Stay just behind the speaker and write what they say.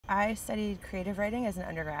I studied creative writing as an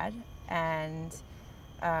undergrad, and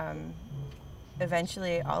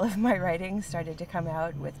eventually all of my writing started to come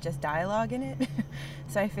out with just dialogue in it.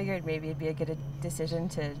 So I figured maybe it'd be a good decision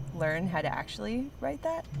to learn how to actually write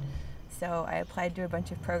that. So I applied to a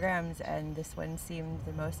bunch of programs, and this one seemed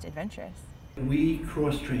the most adventurous. We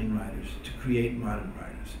cross-train writers to create modern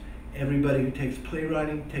writers. Everybody who takes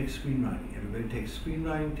playwriting takes screenwriting. Everybody takes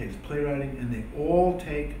screenwriting takes playwriting, and they all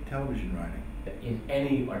take television writing. In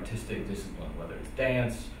any artistic discipline, whether it's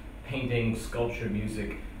dance, painting, sculpture,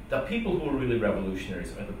 music, the people who are really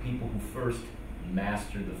revolutionaries are the people who first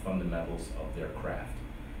mastered the fundamentals of their craft.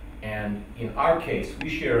 And in our case, we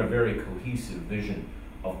share a very cohesive vision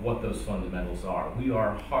of what those fundamentals are. We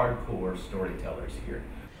are hardcore storytellers here.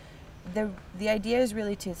 The idea is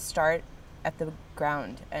really to start at the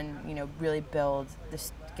ground and really build the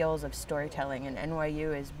skills of storytelling, and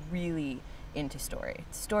NYU is really into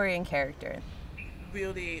story and character.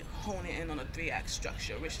 Really honing in on a 3-act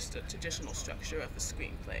structure, which is the traditional structure of a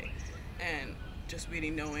screenplay, and just really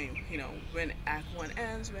knowing, when Act 1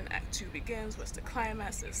 ends, when Act 2 begins, what's the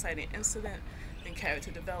climax, the exciting incident, and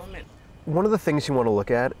character development. One of the things you want to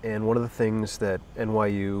look at, and one of the things that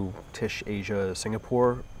NYU, Tisch, Asia,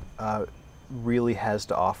 Singapore really has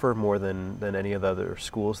to offer more than any of the other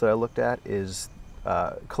schools that I looked at, is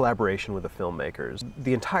collaboration with the filmmakers.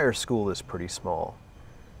 The entire school is pretty small,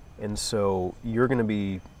 and so you're going to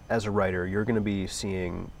be, as a writer, you're going to be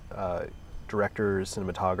seeing directors,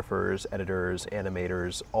 cinematographers, editors,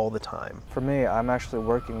 animators all the time. For me, I'm actually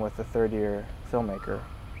working with a third-year filmmaker.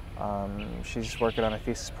 She's working on a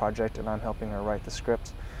thesis project, and I'm helping her write the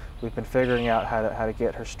script. We've been figuring out how to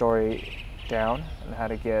get her story down and how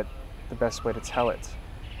to get the best way to tell it.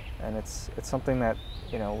 And it's something that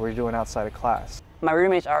we're doing outside of class. My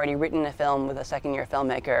roommate's already written a film with a second-year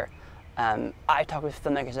filmmaker. I talk with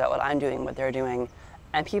filmmakers about what I'm doing, what they're doing,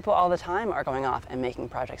 and people all the time are going off and making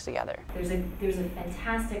projects together. There's a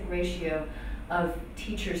fantastic ratio of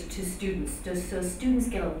teachers to students, so students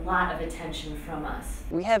get a lot of attention from us.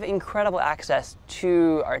 We have incredible access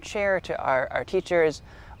to our chair, to our teachers.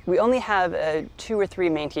 We only have 2 or 3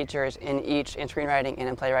 main teachers in screenwriting and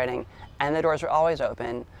in playwriting, and the doors are always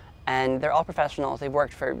open, and they're all professionals. They've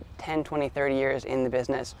worked for 10, 20, 30 years in the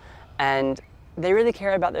business, and they really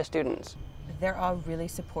care about their students. They're all really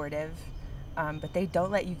supportive, but they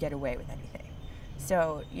don't let you get away with anything.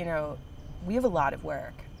 So, we have a lot of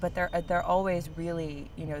work, but they're always really,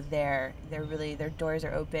 there. Their doors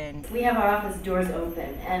are open. We have our office doors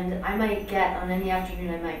open, and I might get, on any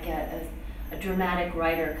afternoon, I might get a dramatic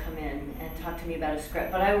writer come in and talk to me about a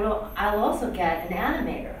script, but I'll also get an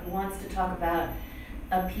animator who wants to talk about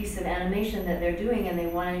a piece of animation that they're doing, and they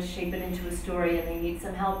want to shape it into a story, and they need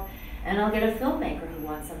some help. And I'll get a filmmaker who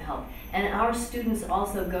wants some help. And our students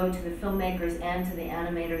also go to the filmmakers and to the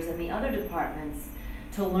animators and the other departments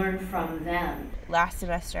to learn from them. Last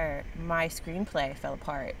semester, my screenplay fell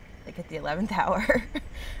apart, at the 11th hour.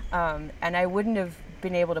 And I wouldn't have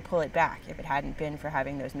been able to pull it back if it hadn't been for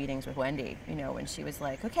having those meetings with Wendy, when she was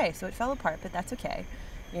like, okay, so it fell apart, but that's okay.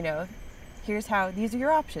 Here's how, these are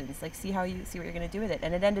your options, see what you're gonna do with it.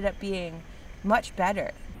 And it ended up being much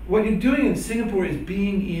better. What you're doing in Singapore is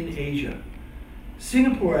being in Asia.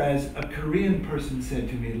 Singapore, as a Korean person said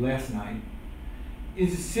to me last night,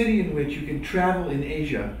 is a city in which you can travel in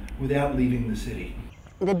Asia without leaving the city.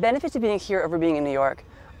 The benefits of being here over being in New York,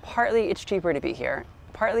 partly it's cheaper to be here,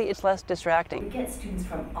 partly it's less distracting. We get students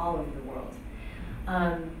from all over the world.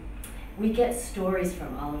 We get stories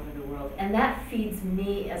from all over the world, and that feeds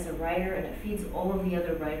me as a writer, and it feeds all of the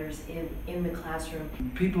other writers in the classroom.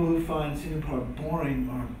 People who find Singapore boring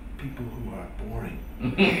are people who are boring.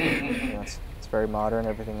 It's very modern,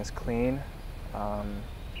 everything is clean.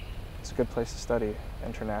 It's a good place to study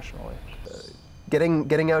internationally.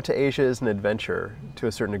 Getting out to Asia is an adventure to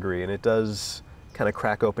a certain degree, and it does kind of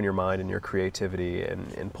crack open your mind and your creativity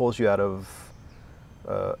and pulls you out of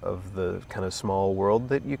the kind of small world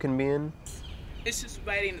that you can be in. It's just,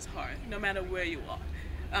 writing is hard, no matter where you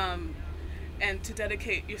are. And to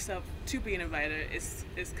dedicate yourself to being a writer is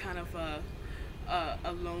kind of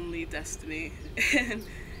a lonely destiny.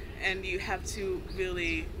 And you have to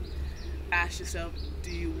really ask yourself,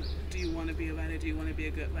 do you want to be a writer? Do you want to be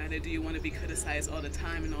a good writer? Do you want to be criticized all the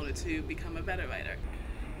time in order to become a better writer?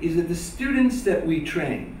 Is that the students that we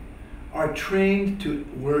train are trained to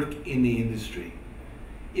work in the industry.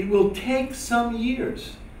 It will take some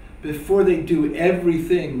years before they do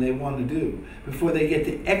everything they want to do, before they get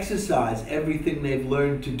to exercise everything they've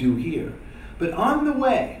learned to do here. But on the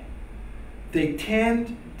way, they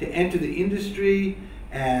tend to enter the industry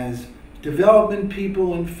as development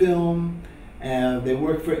people in film, They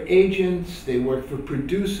work for agents, they work for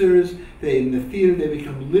producers, in the theater they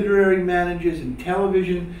become literary managers, in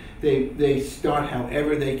television they start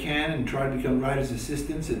however they can and try to become writers'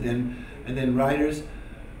 assistants and then writers.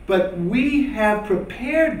 But we have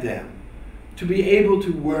prepared them to be able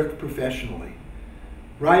to work professionally.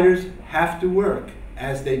 Writers have to work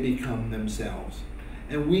as they become themselves.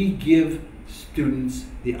 And we give students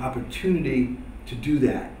the opportunity to do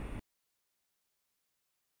that.